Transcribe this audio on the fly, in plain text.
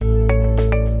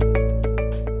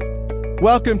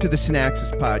Welcome to the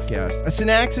Synaxis Podcast. A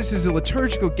synaxis is a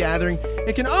liturgical gathering.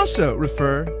 It can also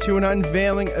refer to an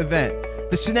unveiling event.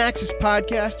 The Synaxis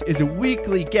Podcast is a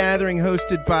weekly gathering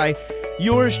hosted by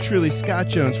yours truly, Scott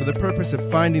Jones, for the purpose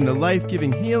of finding the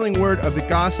life-giving, healing word of the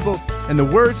gospel and the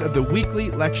words of the weekly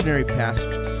lectionary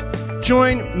passages.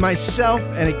 Join myself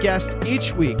and a guest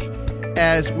each week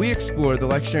as we explore the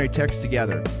lectionary text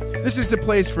together. This is the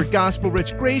place for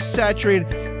gospel-rich,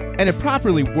 grace-saturated, and a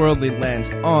properly worldly lens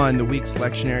on the week's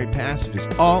lectionary passages,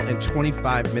 all in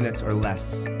 25 minutes or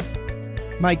less.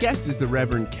 My guest is the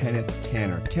Reverend Kenneth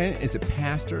Tanner. Kenneth is a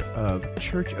pastor of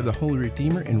Church of the Holy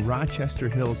Redeemer in Rochester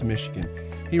Hills, Michigan.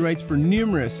 He writes for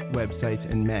numerous websites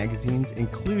and magazines,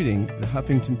 including the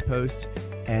Huffington Post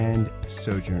and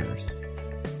Sojourners.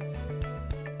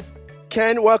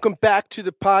 Ken, welcome back to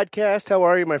the podcast. How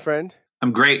are you, my friend?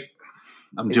 I'm great.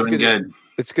 I'm doing good.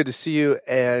 It's good to see you,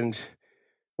 and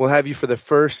we'll have you for the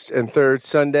first and third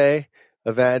Sunday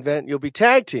of Advent. You'll be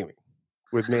tag teaming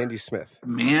with Mandy Smith.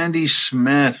 Mandy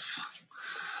Smith.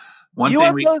 You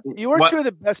are two of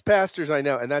the best pastors I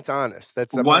know, and that's honest.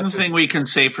 That's one thing we can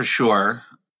say for sure,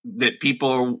 that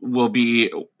people will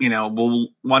will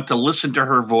want to listen to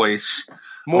her voice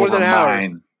more than ours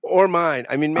or mine.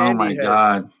 I mean, Mandy. Oh my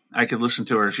God, I could listen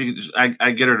to her.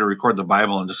 I get her to record the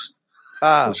Bible and just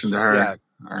listen to her. Yeah.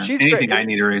 Or she's anything great. I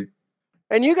need to read.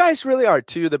 And you guys really are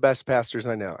two of the best pastors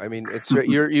I know. I mean, it's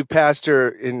you pastor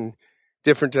in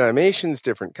different denominations,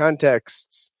 different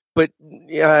contexts, but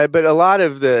a lot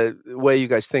of the way you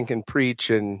guys think and preach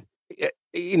and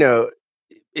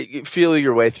feel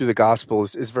your way through the gospel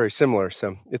is very similar.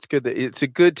 So it's good that it's a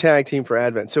good tag team for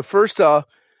Advent. So our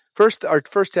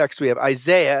first text, we have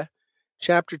Isaiah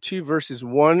chapter 2, verses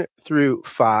 1 through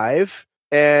 5.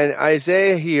 And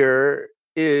Isaiah here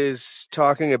is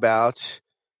talking about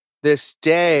this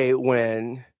day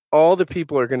when all the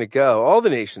people are going to go, all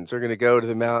the nations are going to go to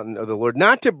the mountain of the Lord,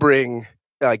 not to bring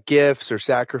gifts or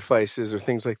sacrifices or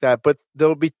things like that, but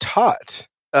they'll be taught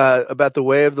about the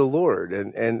way of the Lord.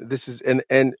 And this is,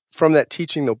 and from that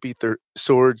teaching, they'll beat their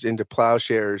swords into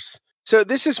plowshares. So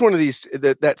this is one of these,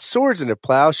 that swords into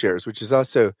plowshares, which is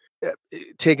also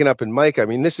taken up in Micah. I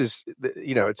mean, this is,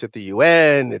 it's at the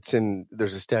UN,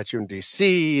 there's a statue in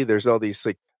DC, there's all these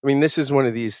this is one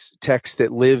of these texts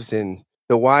that lives in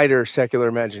the wider secular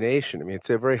imagination. I mean,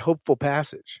 it's a very hopeful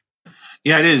passage.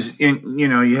 Yeah, it is. And,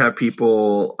 you have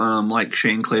people like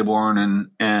Shane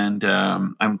Claiborne and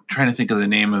I'm trying to think of the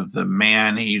name of the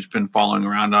man he's been following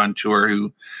around on tour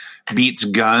who beats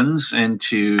guns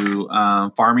into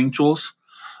farming tools.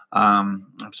 I'm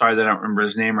sorry that I don't remember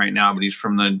his name right now, but he's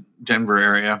from the Denver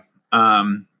area.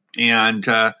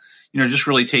 Just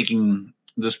really taking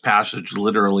this passage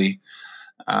literally.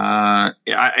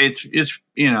 It's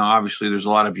obviously there's a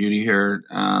lot of beauty here.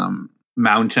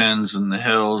 Mountains and the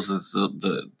hills is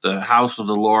the house of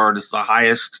the Lord is the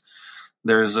highest.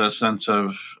 There's a sense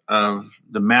of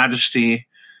the majesty,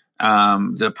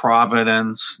 the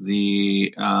providence,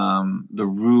 the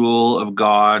rule of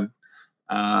God,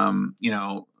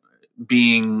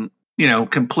 being,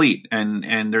 complete,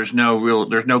 and there's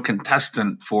no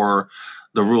contestant for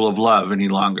the rule of love any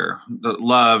longer. The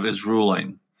love is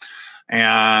ruling.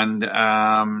 And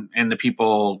the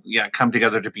people, come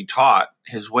together to be taught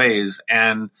his ways,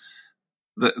 and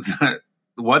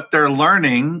what they're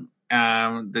learning,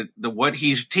 what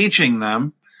he's teaching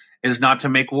them is not to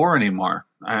make war anymore.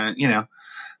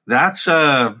 That's,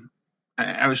 I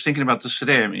was thinking about this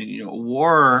today. I mean,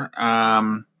 war,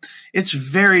 it's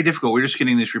very difficult. We're just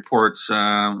getting these reports.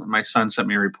 My son sent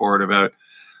me a report about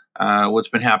what's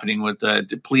been happening with the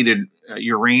depleted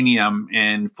uranium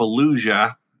in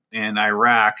Fallujah in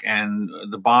Iraq, and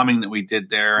the bombing that we did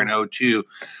there in 2002,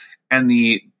 and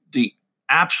the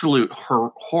absolute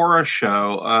horror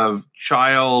show of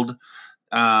child,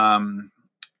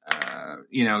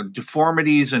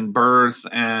 deformities in birth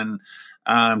and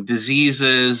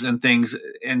diseases and things.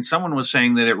 And someone was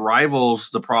saying that it rivals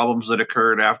the problems that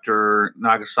occurred after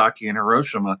Nagasaki and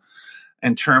Hiroshima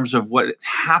in terms of what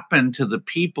happened to the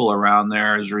people around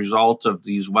there as a result of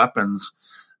these weapons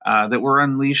that were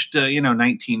unleashed,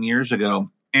 19 years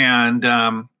ago.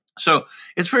 And so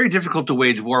it's very difficult to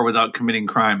wage war without committing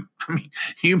crime. I mean,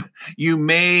 you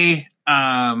may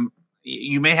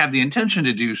have the intention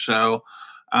to do so,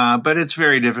 but it's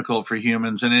very difficult for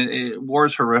humans. And war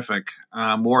is horrific.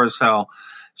 War is hell.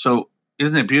 So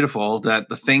isn't it beautiful that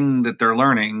the thing that they're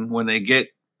learning when they get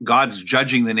God's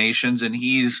judging the nations and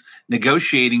he's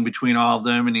negotiating between all of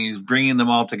them and he's bringing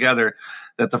them all together,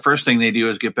 that the first thing they do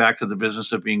is get back to the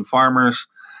business of being farmers,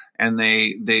 and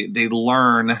they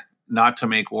learn not to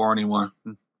make war anymore.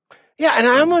 Yeah, and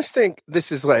I almost think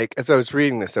this is like, as I was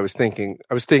reading this, I was thinking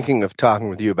of talking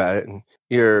with you about it and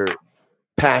your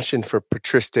passion for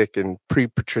patristic and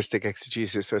pre-patristic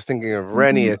exegesis. I was thinking of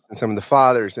Irenaeus and some of the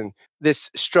fathers, and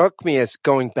this struck me as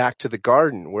going back to the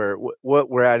garden, where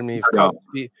where Adam and Eve come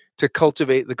to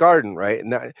cultivate the garden, right?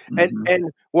 And that,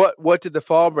 and what did the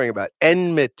fall bring about?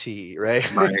 Enmity, right?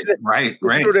 Right.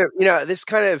 Sort of, this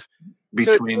kind of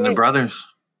between the brothers.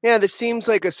 Yeah, this seems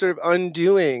like a sort of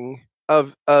undoing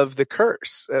of the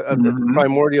curse, of the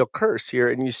primordial curse here,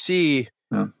 and you see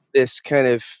this kind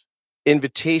of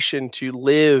invitation to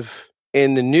live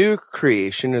in the new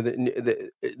creation, or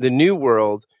the new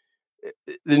world,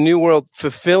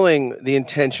 fulfilling the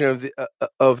intention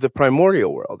of the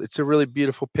primordial world. It's a really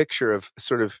beautiful picture of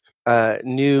sort of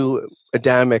new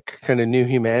Adamic kind of new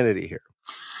humanity here.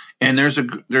 And there's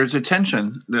a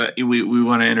tension that we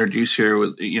want to introduce here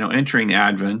with entering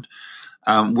Advent.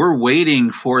 We're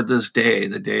waiting for this day,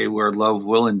 the day where love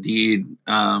will indeed,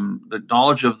 the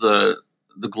knowledge of the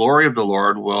glory of the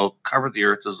Lord will cover the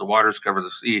earth as the waters cover the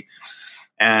sea,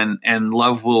 and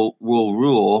love will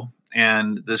rule,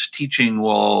 and this teaching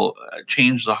will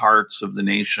change the hearts of the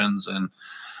nations.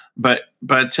 But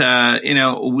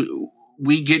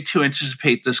we get to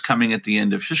anticipate this coming at the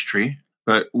end of history,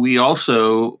 but we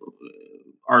also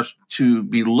are to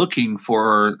be looking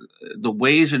for the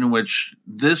ways in which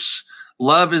this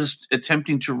love is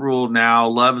attempting to rule now.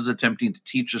 Love is attempting to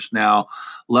teach us now.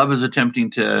 Love is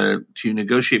attempting to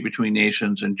negotiate between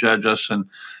nations and judge us.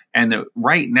 And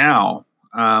right now,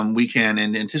 we can,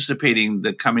 in anticipating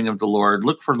the coming of the Lord,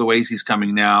 look for the ways he's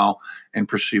coming now and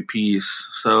pursue peace.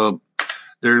 So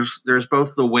there's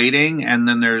both the waiting, and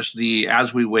then there's the,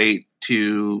 as we wait,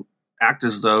 to act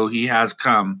as though he has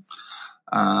come.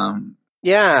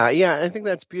 Yeah, I think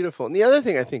that's beautiful. And the other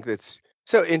thing I think that's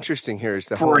so interesting here is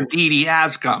for indeed he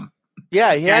has come.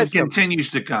 Yeah, he has and continues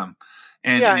to come,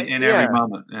 and in every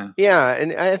moment. Yeah,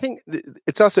 and I think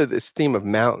it's also this theme of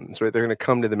mountains, right? They're going to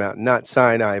come to the mountain, not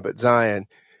Sinai, but Zion.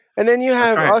 And then you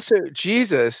have also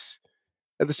Jesus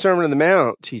at the Sermon on the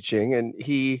Mount teaching, and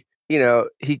he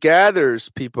gathers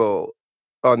people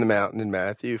on the mountain in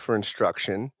Matthew for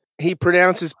instruction. He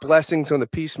pronounces blessings on the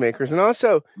peacemakers, and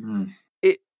also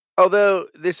although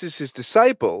this is his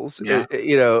disciples, it's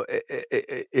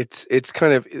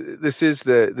kind of this is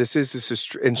this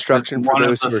instruction for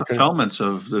those who are fulfillments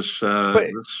of this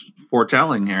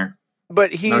foretelling here.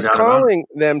 But he's calling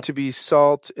them to be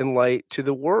salt and light to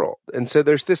the world, and so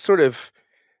there's this sort of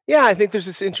I think there's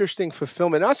this interesting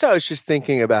fulfillment. Also, I was just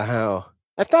thinking about how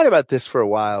I've thought about this for a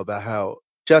while, about how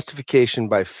justification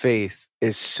by faith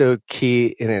is so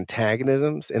key in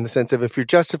antagonisms, in the sense of if you're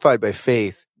justified by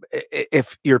faith,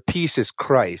 if your peace is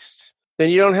Christ, then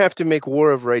you don't have to make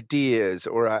war of ideas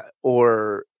or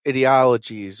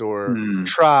ideologies or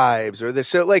tribes or this.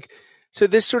 So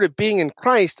this sort of being in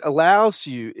Christ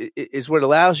is what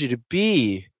allows you to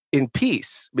be in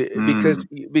peace,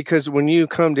 because when you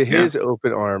come to his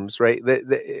open arms, right,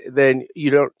 then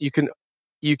you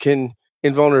can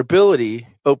in vulnerability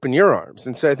open your arms.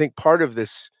 And so I think part of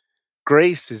this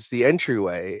grace is the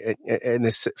entryway, and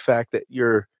this fact that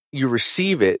you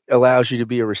receive it allows you to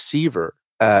be a receiver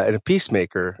and a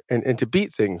peacemaker, and to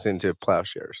beat things into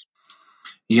plowshares.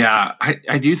 Yeah,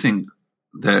 I do think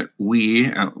that we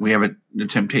have a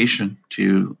temptation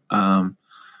to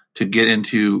get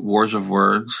into wars of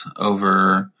words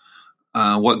over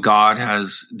what God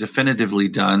has definitively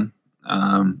done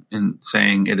in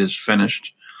saying it is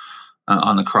finished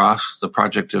on the cross. The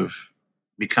project of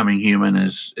becoming human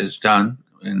is done,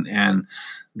 and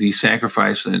the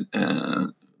sacrifice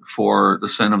for the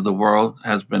sin of the world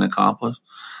has been accomplished.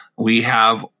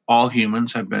 All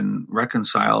humans have been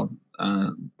reconciled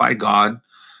by God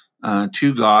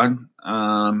to God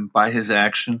by his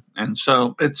action. And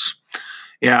so it's,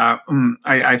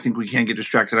 I think we can't get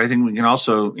distracted. I think we can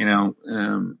also,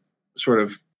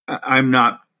 I'm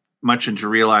not much into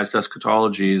realized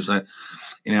eschatology. I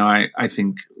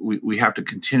think we have to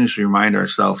continuously remind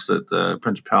ourselves that the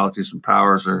principalities and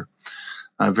powers are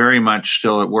very much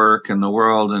still at work in the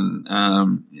world, and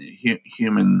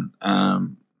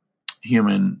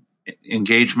human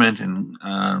engagement, and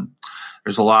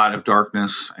there's a lot of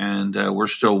darkness, and we're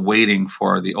still waiting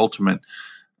for the ultimate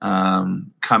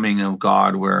coming of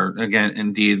God, where again,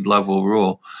 indeed, love will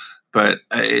rule. But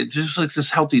it's just like this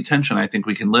healthy tension I think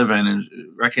we can live in, and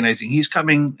recognizing he's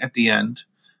coming at the end.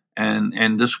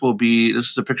 And this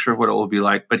is a picture of what it will be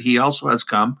like. But he also has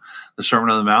come, the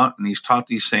Sermon on the Mount, and he's taught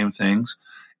these same things.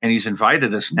 And he's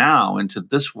invited us now into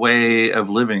this way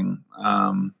of living.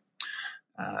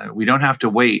 We don't have to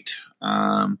wait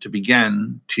to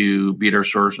begin to beat our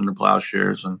swords into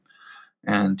plowshares and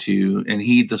and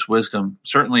heed this wisdom.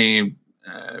 Certainly,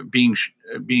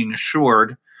 being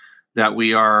assured that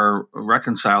we are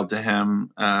reconciled to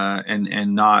Him,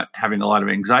 and not having a lot of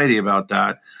anxiety about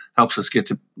that helps us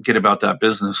get about that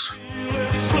business.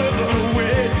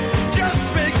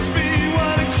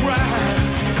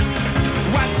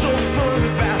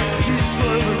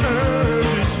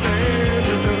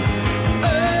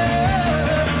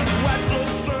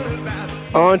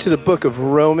 On to the book of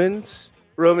Romans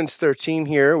 13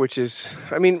 here, which is,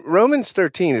 Romans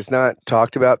 13 is not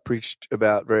talked about, preached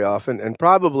about very often, and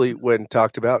probably when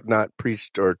talked about, not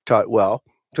preached or taught well,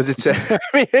 because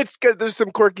it's good. There's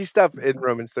some quirky stuff in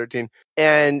Romans 13.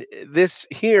 And this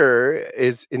here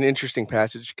is an interesting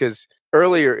passage because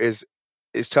earlier is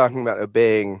talking about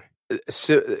obeying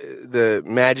the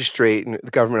magistrate and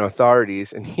the government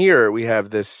authorities. And here we have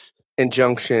this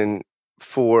injunction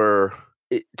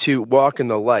to walk in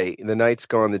the light. The night's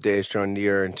gone, the day is drawn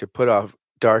near, and to put off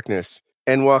darkness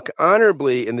and walk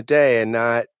honorably in the day and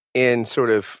not in sort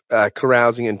of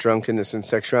carousing and drunkenness and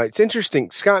sexuality. It's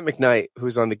interesting. Scott McKnight, who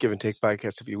was on the Give and Take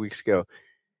podcast a few weeks ago,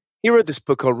 he wrote this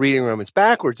book called Reading Romans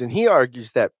Backwards, and he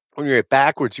argues that when you read it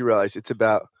backwards, you realize it's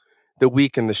about the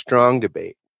weak and the strong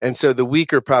debate. And so the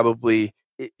weak are probably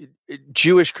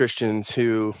Jewish Christians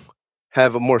who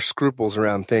have more scruples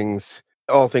around things,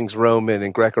 all things Roman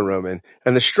and Greco-Roman,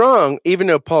 and the strong, even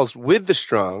though Paul's with the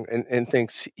strong and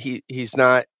thinks he's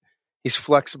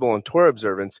flexible in Torah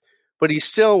observance, but he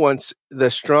still wants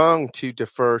the strong to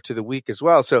defer to the weak as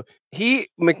well. So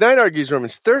McKnight argues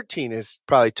Romans 13 is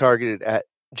probably targeted at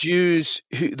Jews,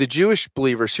 the Jewish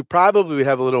believers who probably would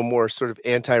have a little more sort of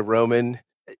anti-Roman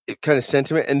kind of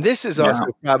sentiment. And this is also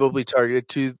probably targeted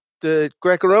to the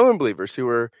Greco-Roman believers who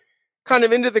are kind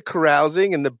of into the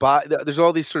carousing and there's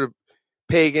all these sort of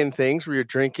pagan things where you're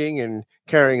drinking and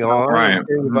carrying on and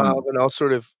getting involved in all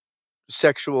sort of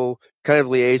sexual kind of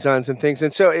liaisons and things.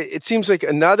 And so it seems like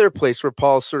another place where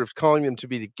Paul's sort of calling them to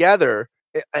be together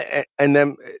and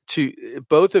them to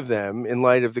both of them in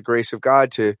light of the grace of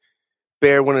God to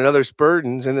bear one another's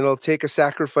burdens, and then it'll take a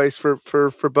sacrifice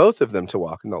for both of them to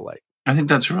walk in the light. I think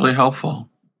that's really helpful,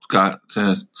 Scott,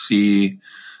 to see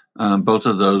both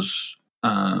of those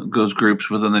groups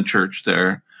within the church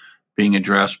there being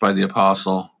addressed by the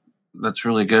apostle. That's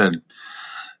really good.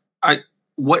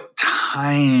 What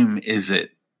time is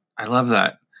it? I love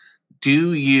that.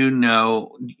 Do you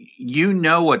know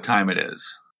what time it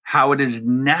is? How it is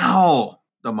now,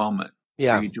 the moment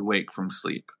for you to wake from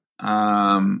sleep.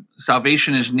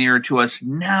 Salvation is nearer to us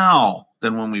now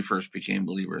than when we first became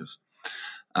believers.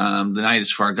 The night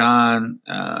is far gone.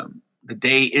 The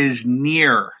day is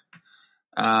near.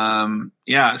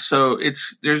 So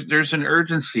there's an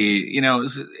urgency,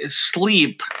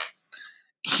 sleep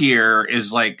here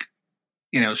is like,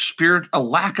 a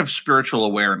lack of spiritual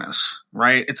awareness,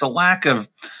 right? It's a lack of,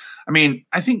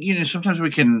 I think, sometimes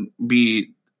we can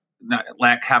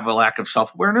have a lack of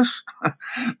self-awareness.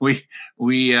 we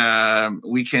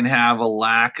can have a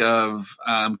lack of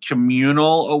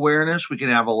communal awareness. We can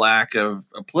have a lack of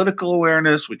political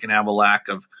awareness. We can have a lack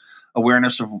of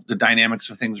awareness of the dynamics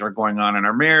of things that are going on in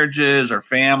our marriages, our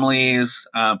families,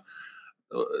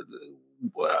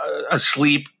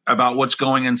 asleep about what's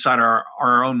going inside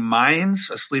our own minds,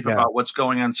 asleep about what's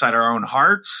going inside our own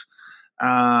hearts.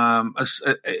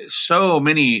 So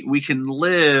many, we can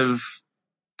live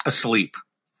asleep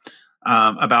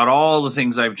about all the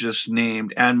things I've just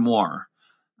named and more.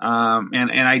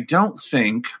 And I don't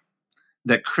think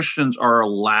that Christians are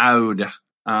allowed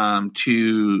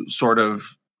to sort of,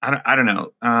 I don't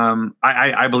know.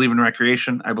 I believe in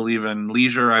recreation. I believe in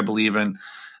leisure. I believe in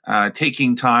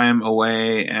taking time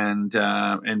away and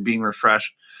being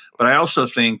refreshed. But I also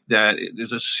think that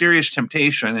there's a serious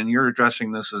temptation, and you're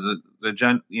addressing this as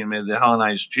the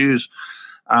Hellenized Jews,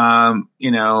 that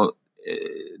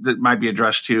might be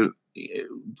addressed to.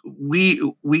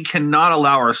 We cannot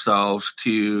allow ourselves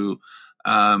to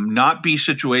not be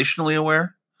situationally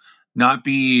aware, not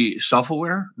be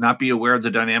self-aware, not be aware of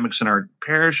the dynamics in our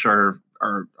parish, our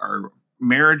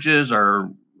marriages,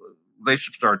 our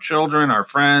relationships to our children, our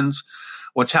friends,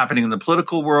 what's happening in the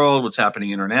political world, what's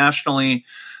happening internationally.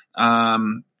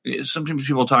 Sometimes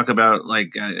people talk about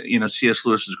C.S.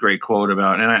 Lewis's great quote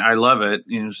about, and I love it.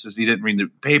 Says he didn't read the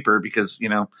paper because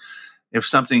if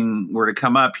something were to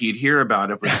come up, he'd hear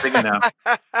about it if it's big enough.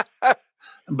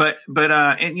 But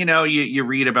you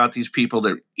read about these people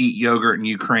that eat yogurt in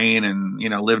Ukraine and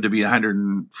live to be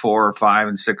 104 or 5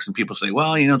 and 6, and people say,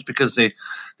 well, it's because they're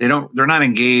not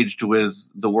engaged with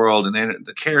the world and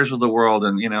the cares of the world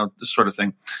and this sort of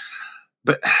thing.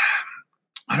 But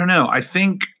I don't know. I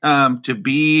think to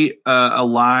be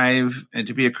alive and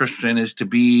to be a Christian is to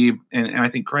be, and I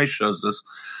think Christ shows this,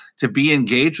 to be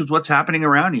engaged with what's happening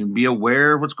around you, and be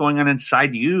aware of what's going on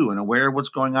inside you, and aware of what's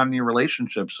going on in your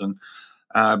relationships, and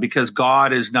because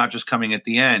God is not just coming at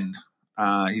the end.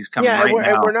 He's coming right now.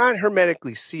 And we're not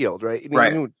hermetically sealed, right?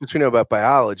 Right. Even we know about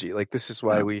biology, like this is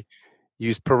why we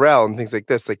use Perel and things like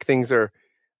this. Like things are,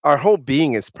 our whole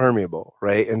being is permeable,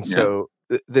 right? And so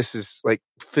this is like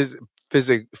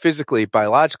physically,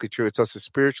 biologically true. It's also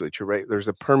spiritually true, right? There's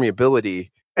a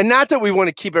permeability, and not that we want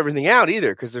to keep everything out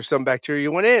either, because there's some bacteria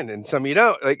you want in and some you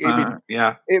don't. Like, but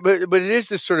it is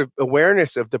this sort of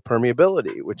awareness of the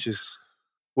permeability, which is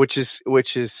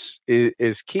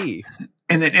key.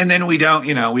 And then we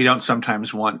don't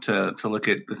sometimes want to look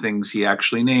at the things he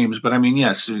actually names, but I mean,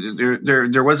 yes,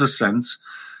 there was a sense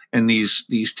in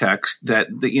these texts that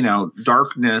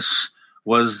darkness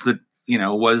was the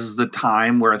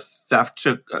time where theft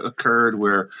occurred,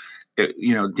 where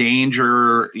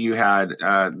danger. You had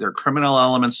there criminal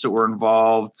elements that were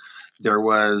involved. There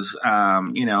was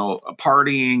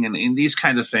partying and these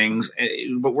kind of things.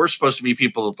 But we're supposed to be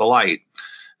people of the light.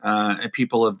 And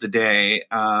people of the day,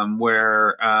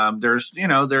 where there's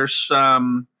diligence,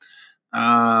 and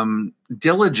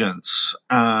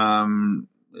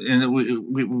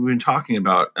we've been talking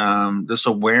about this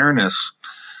awareness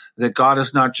that God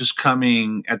is not just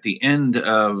coming at the end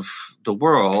of the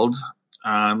world,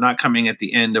 not coming at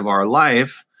the end of our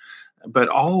life, but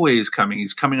always coming.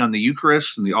 He's coming on the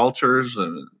Eucharist and the altars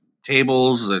and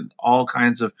tables and all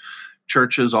kinds of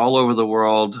churches all over the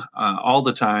world, all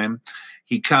the time.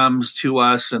 He comes to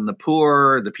us and the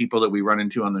poor, the people that we run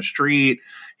into on the street.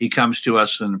 He comes to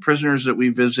us and the prisoners that we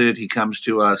visit. He comes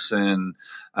to us and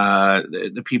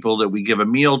the people that we give a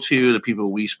meal to, the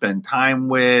people we spend time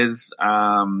with.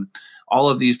 All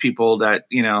of these people that,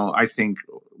 I think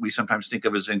we sometimes think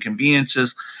of as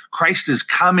inconveniences. Christ is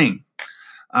coming.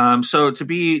 So to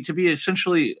be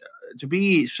situationally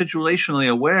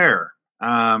aware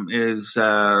is,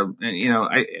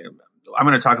 I'm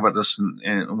going to talk about this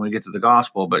when we get to the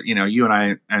gospel, but you and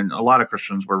I and a lot of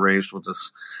Christians were raised with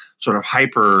this sort of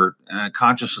hyper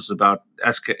consciousness about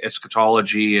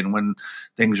eschatology and when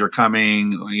things are coming,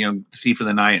 the thief of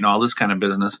the night and all this kind of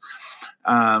business.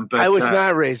 But I was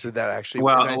not raised with that, actually.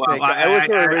 As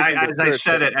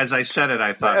I said it,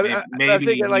 I thought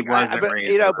maybe he wasn't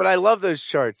raised. But I love those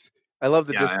charts. I love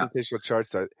the dispensational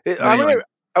charts. I want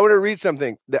to read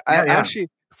something that actually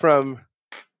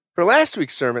for last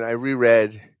week's sermon, I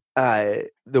reread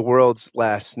The World's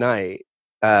Last Night.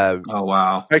 Oh,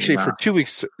 wow. Actually, for 2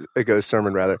 weeks ago's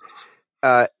sermon, rather.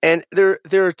 And there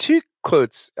are two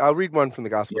quotes. I'll read one from the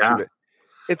Gospel too.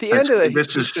 At the end of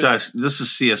this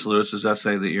is C.S. Lewis's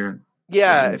essay that you're...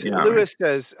 Lewis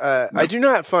says, I do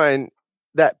not find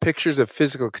that pictures of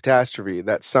physical catastrophe,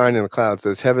 that sign in the clouds,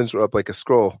 those heavens were up like a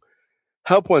scroll,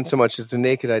 help one so much as the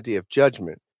naked idea of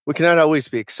judgment. We cannot always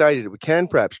be excited. We can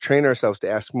perhaps train ourselves to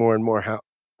ask more and more how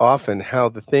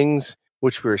the things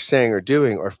which we are saying or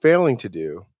doing are failing to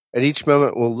do. At each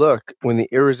moment we'll look when the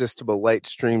irresistible light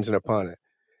streams in upon it.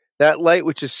 That light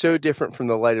which is so different from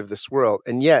the light of this world,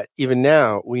 and yet, even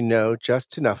now, we know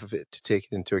just enough of it to take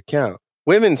it into account.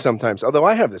 Women sometimes, although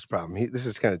I have this problem, this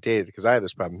is kind of dated because I have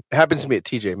this problem. It happens to me at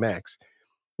TJ Maxx.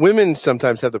 Women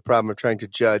sometimes have the problem of trying to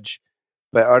judge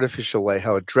by artificial light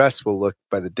how a dress will look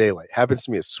by the daylight. Happens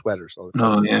to me as sweaters all the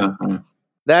time. Oh, yeah.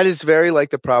 That is very like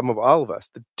the problem of all of us,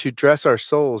 to dress our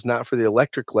souls not for the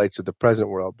electric lights of the present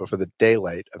world, but for the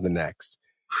daylight of the next.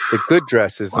 The good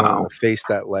dress is the one that will face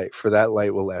that light, for that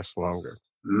light will last longer.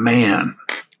 Man.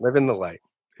 Live in the light.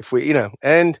 If we,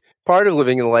 and part of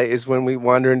living in the light is when we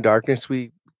wander in darkness,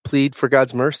 we plead for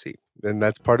God's mercy. And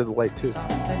that's part of the light too.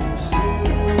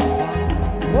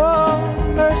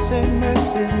 Whoa, mercy,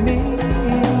 mercy me.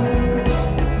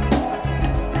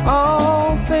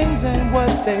 All things ain't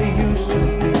what they used to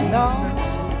be. No.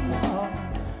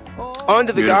 On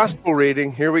to the gospel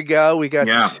reading. Here we go. We got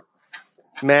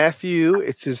Matthew.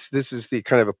 This is the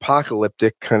kind of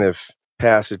apocalyptic kind of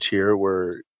passage here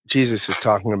where Jesus is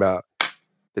talking about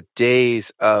the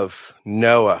days of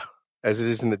Noah, as it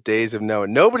is in the days of Noah.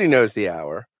 Nobody knows the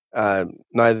hour,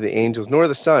 neither the angels nor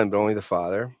the Son, but only the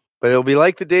Father. But it'll be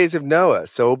like the days of Noah,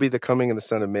 so will be the coming of the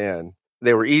Son of Man.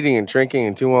 They were eating and drinking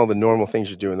and doing all the normal things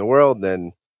you do in the world,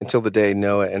 then until the day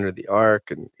Noah entered the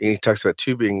ark. And he talks about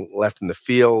two being left in the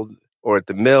field or at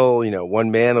the mill.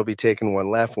 One man will be taken, one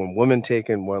left, one woman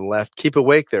taken, one left. Keep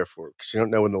awake, therefore, because you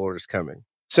don't know when the Lord is coming.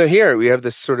 So here we have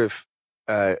this sort of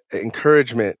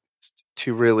encouragement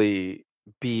to really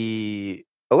be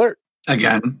alert.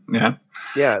 Again,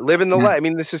 Yeah, live in the light. I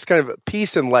mean, this is kind of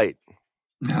peace and light.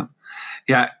 Yeah.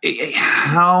 Yeah.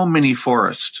 How many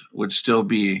forests would still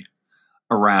be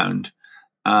around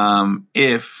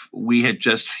if we had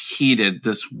just heeded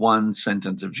this one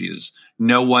sentence of Jesus?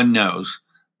 No one knows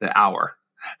the hour.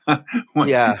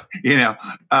 Yeah. You know,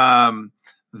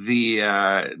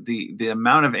 the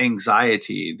amount of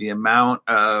anxiety, the amount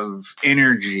of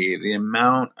energy, the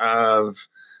amount of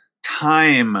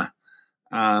time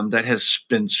that has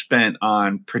been spent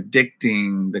on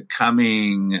predicting the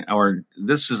coming, or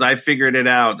I figured it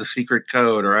out, the secret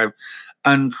code, or I've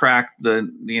uncracked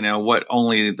what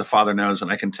only the Father knows,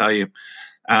 and I can tell you.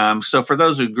 So for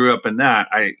those who grew up in that,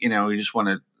 we just want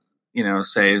to,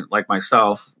 say, like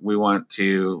myself, we want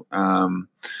to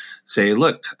say,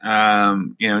 look,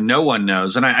 no one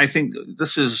knows. And I think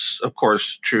this is, of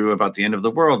course, true about the end of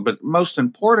the world, but most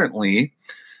importantly,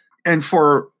 and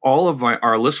for all of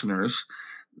our listeners,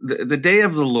 the day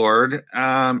of the Lord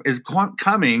is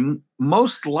coming,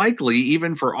 most likely,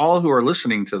 even for all who are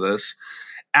listening to this,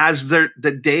 as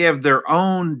the day of their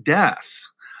own death.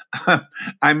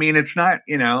 I mean, it's not,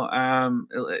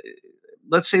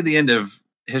 let's say the end of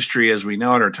history as we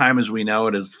know it, or time as we know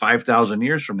it, is 5,000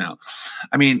 years from now.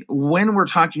 I mean, when we're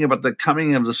talking about the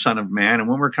coming of the Son of Man, and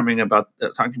when we're talking about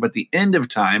the end of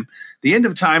time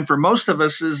for most of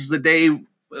us is the day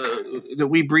that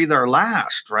we breathe our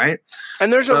last, right?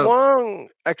 And there's a long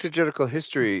exegetical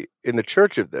history in the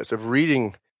church of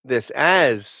reading this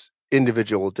as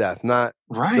individual death, not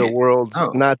the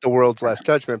world's last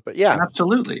judgment, but yeah.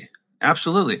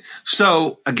 Absolutely.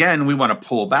 So again, we want to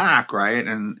pull back, right?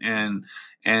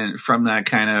 And from that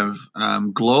kind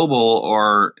of global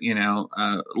or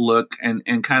look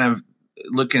and kind of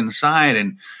look inside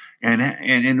and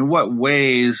in what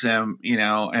ways am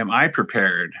I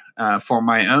prepared for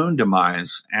my own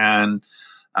demise, and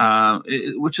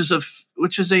which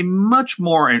is a much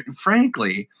more,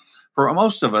 frankly, for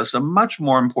most of us, a much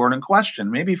more important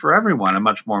question, maybe for everyone, a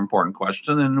much more important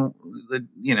question than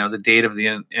the date of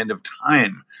the end of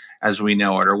time as we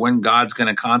know it, or when God's going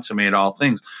to consummate all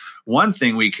things. One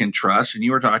thing we can trust, and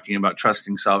you were talking about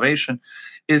trusting salvation,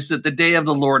 is that the day of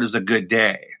the Lord is a good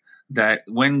day. That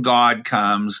when God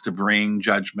comes to bring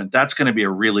judgment, that's going to be a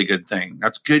really good thing.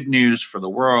 That's good news for the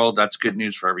world. That's good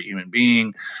news for every human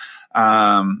being.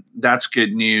 That's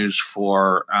good news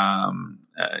for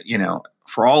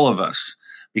all of us,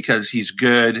 because he's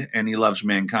good and he loves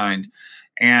mankind.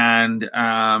 And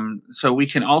so we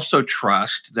can also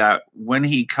trust that when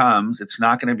he comes, it's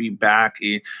not going to be back.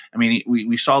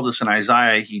 We saw this in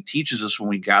Isaiah. He teaches us when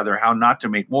we gather how not to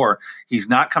make war. He's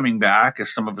not coming back,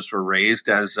 as some of us were raised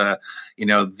as,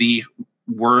 the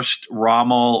worst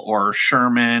Rommel or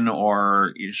Sherman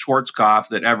or Schwarzkopf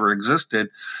that ever existed.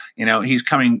 He's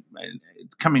coming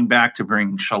back to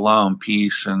bring shalom,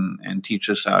 peace, and teach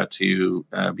us how to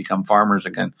become farmers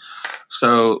again.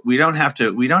 So we don't have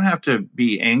to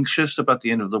be anxious about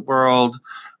the end of the world.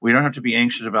 We don't have to be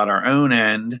anxious about our own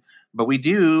end, but we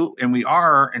do, and we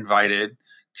are invited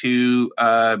to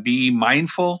be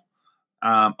mindful,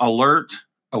 alert,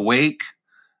 awake.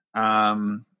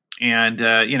 And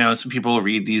some people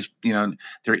read these,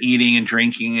 they're eating and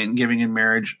drinking and giving in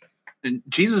marriage.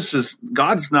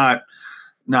 God's not,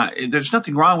 there's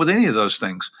nothing wrong with any of those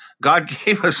things. God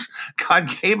gave us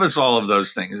all of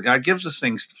those things. God gives us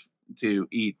things to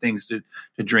eat, things to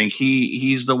drink.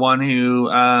 He's the one who,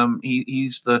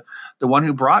 he's the one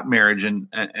who brought marriage and,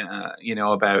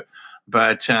 about,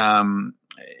 but,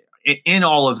 in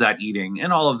all of that eating,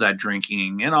 in all of that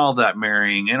drinking, in all of that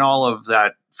marrying, in all of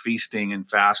that feasting and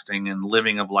fasting and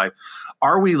living of life,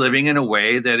 are we living in a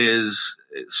way that is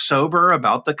sober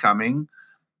about the coming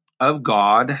of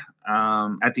God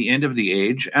at the end of the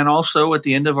age, and also at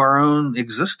the end of our own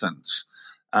existence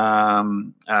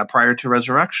prior to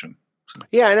resurrection?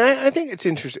 Yeah, and I think it's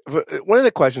interesting. One of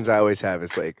the questions I always have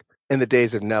is, like, in the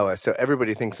days of Noah, so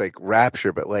everybody thinks like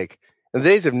rapture, but like in the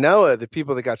days of Noah, the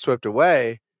people that got swept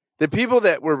away, the people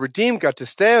that were redeemed got to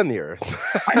stay on the earth.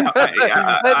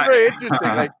 That's very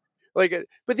interesting.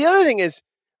 But the other thing is,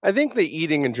 I think the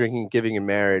eating and drinking, giving in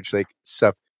marriage, like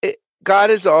stuff, God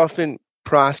is often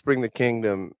prospering the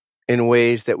kingdom in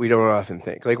ways that we don't often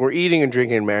think. Like, we're eating and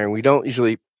drinking and marrying. We don't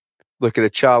usually look at a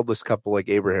childless couple like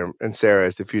Abraham and Sarah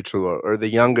as the future Lord, or the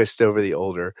youngest over the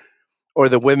older, or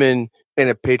the women in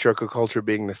a patriarchal culture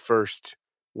being the first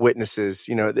witnesses,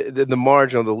 the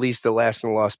marginal, the least, the last,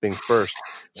 and the lost being first.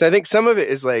 So I think some of it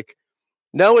is like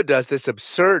Noah does this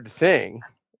absurd thing,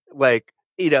 like,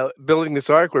 building this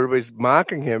ark where everybody's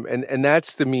mocking him. And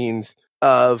that's the means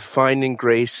of finding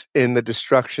grace in the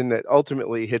destruction that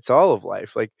ultimately hits all of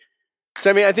life. Like,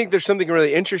 so, I think there's something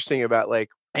really interesting about,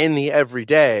 like, in the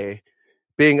everyday,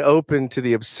 being open to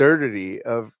the absurdity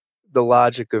of the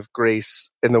logic of grace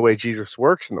and the way Jesus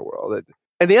works in the world.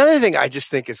 And the other thing I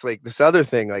just think is like this other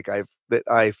thing, like that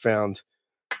I found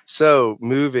so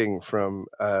moving from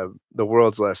the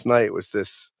World's Last Night was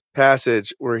this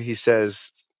passage where he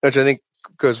says, which I think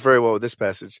goes very well with this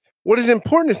passage. What is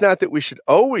important is not that we should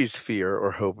always fear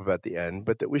or hope about the end,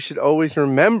 but that we should always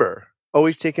remember,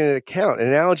 always take into account. An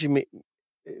analogy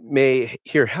may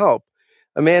here help.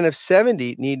 A man of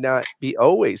 70 need not be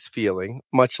always feeling,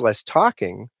 much less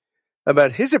talking,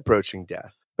 about his approaching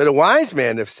death. But a wise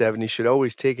man of 70 should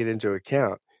always take it into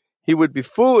account. He would be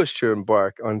foolish to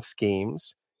embark on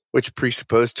schemes which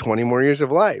presuppose 20 more years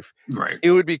of life. Right.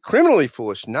 It would be criminally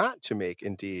foolish not to make,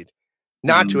 indeed,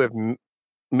 not to have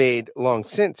made long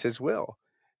since his will.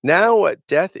 Now what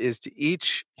death is to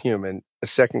each human, a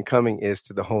second coming is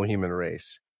to the whole human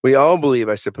race. We all believe,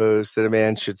 I suppose, that a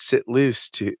man should sit loose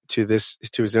to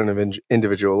his own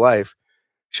individual life,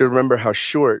 should remember how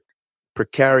short,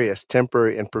 precarious,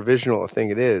 temporary, and provisional a thing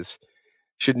it is,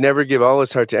 should never give all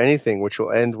his heart to anything which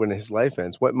will end when his life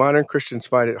ends. What modern Christians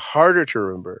find it harder to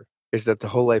remember is that the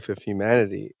whole life of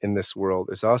humanity in this world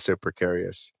is also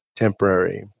precarious,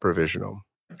 temporary, provisional.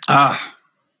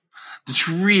 It's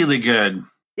really good.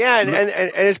 Yeah, and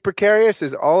as precarious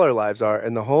as all our lives are,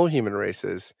 and the whole human race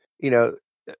is,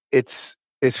 it's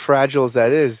as fragile as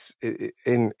that is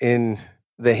in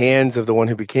the hands of the one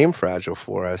who became fragile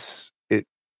for us.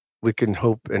 We can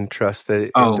hope and trust that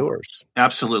it endures.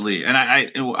 Absolutely. And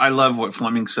I love what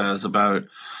Fleming says about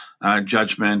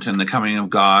judgment and the coming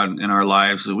of God in our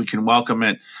lives, that we can welcome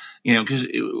it, because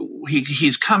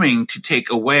he's coming to take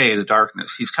away the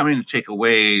darkness. He's coming to take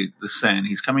away the sin.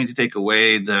 He's coming to take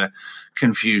away the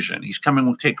confusion. He's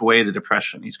coming to take away the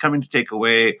depression. He's coming to take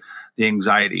away the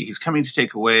anxiety. He's coming to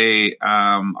take away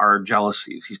our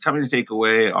jealousies. He's coming to take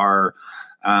away our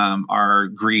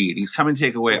greed. He's coming to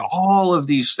take away all of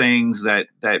these things that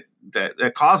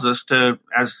cause us to,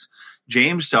 as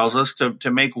James tells us,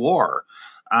 to make war,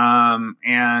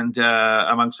 and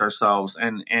amongst ourselves.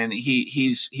 And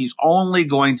he's only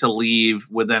going to leave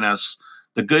within us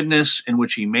the goodness in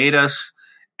which he made us,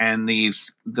 and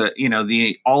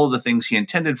all of the things he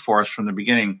intended for us from the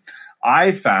beginning.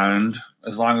 I found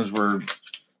a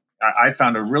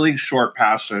really short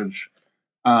passage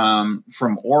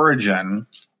from Origen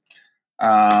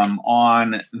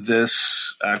on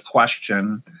this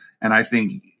question, and I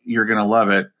think you're going to love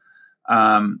it.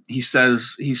 He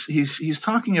says he's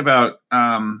talking about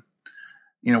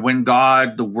when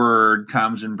God, the Word,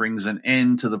 comes and brings an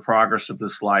end to the progress of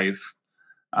this life.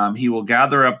 He will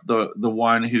gather up the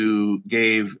one who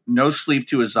gave no sleep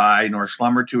to his eye nor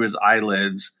slumber to his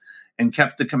eyelids, and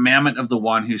kept the commandment of the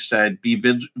one who said, "Be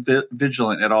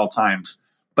vigilant at all times."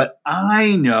 But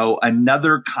I know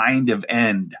another kind of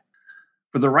end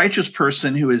for the righteous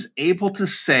person who is able to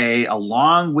say,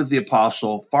 along with the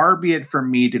apostle, "Far be it from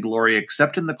me to glory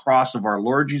except in the cross of our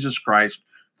Lord Jesus Christ,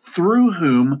 through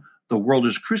whom the world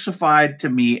is crucified to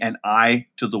me and I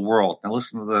to the world." Now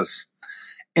listen to this.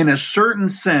 In a certain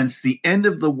sense, the end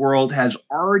of the world has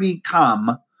already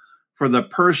come for the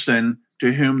person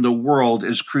to whom the world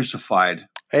is crucified.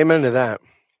 Amen to that.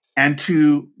 And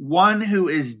to one who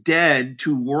is dead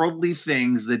to worldly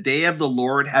things, the day of the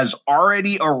Lord has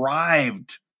already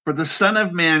arrived. For the Son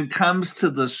of Man comes to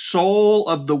the soul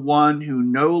of the one who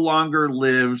no longer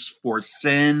lives for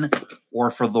sin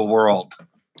or for the world.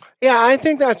 Yeah, I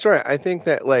think that's right. I think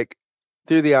that,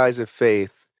 through the eyes of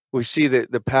faith, we see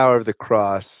the power of the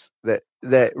cross, that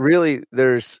really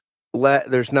there's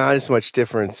not as much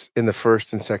difference in the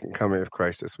first and second coming of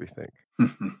Christ as we think.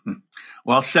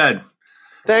 Well said.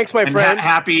 Thanks, my friend.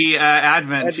 Happy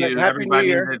Advent to Happy everybody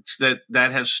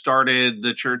that has started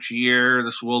the church year.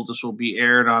 This will be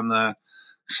aired on the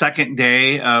second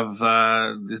day of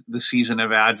the season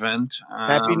of Advent.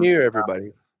 Happy New Year,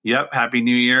 everybody. Yep, Happy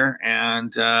New Year.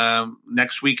 And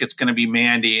next week it's going to be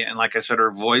Mandy, and like I said,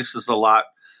 her voice is a lot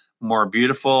more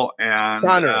beautiful,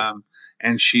 and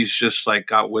she's just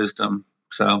got wisdom.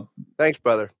 So thanks,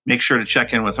 brother. Make sure to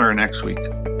check in with her next week.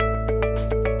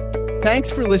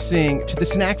 Thanks for listening to the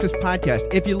Synaxis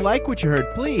podcast. If you like what you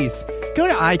heard, please go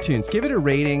to iTunes, give it a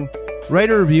rating,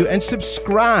 write a review, and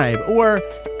subscribe, or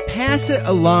pass it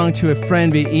along to a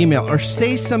friend via email, or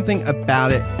say something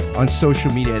about it on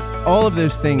social media. All of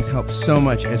those things help so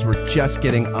much as we're just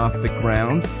getting off the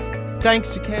ground.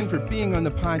 Thanks to Ken for being on the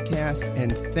podcast,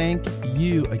 and thank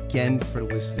you again for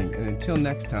listening. And until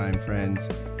next time, friends,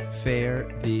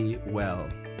 fare thee well.